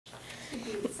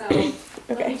So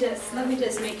Okay. let me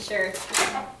just make sure.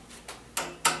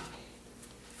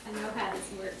 I know how this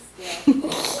works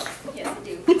still. Yes, I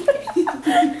do.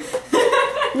 Okay.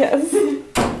 Yes.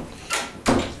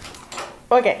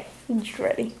 Okay,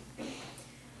 ready.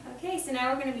 Okay, so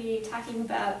now we're going to be talking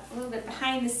about a little bit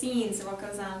behind the scenes of what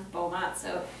goes on with Beaumont.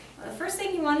 So the first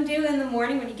thing you want to do in the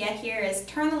morning when you get here is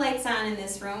turn the lights on in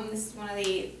this room. This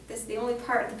is the only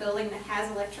part of the building that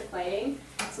has electric lighting.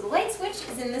 So the light switch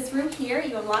is in this room here.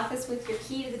 You unlock this with your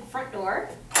key to the front door.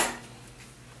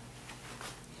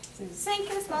 There's a sink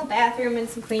and a small bathroom and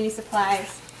some cleaning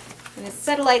supplies. And this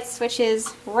set of light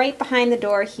switches right behind the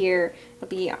door here. It'll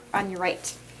be on your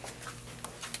right.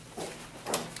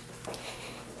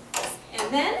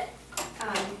 And then,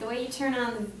 the way you turn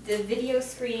on the video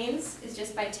screens is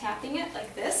just by tapping it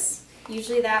like this.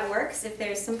 Usually that works. If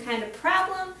there's some kind of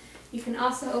problem, you can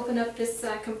also open up this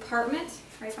compartment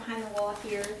right behind the wall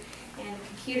here, and the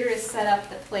computer is set up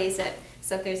that plays it.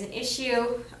 So if there's an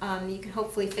issue, you can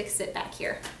hopefully fix it back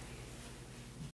here.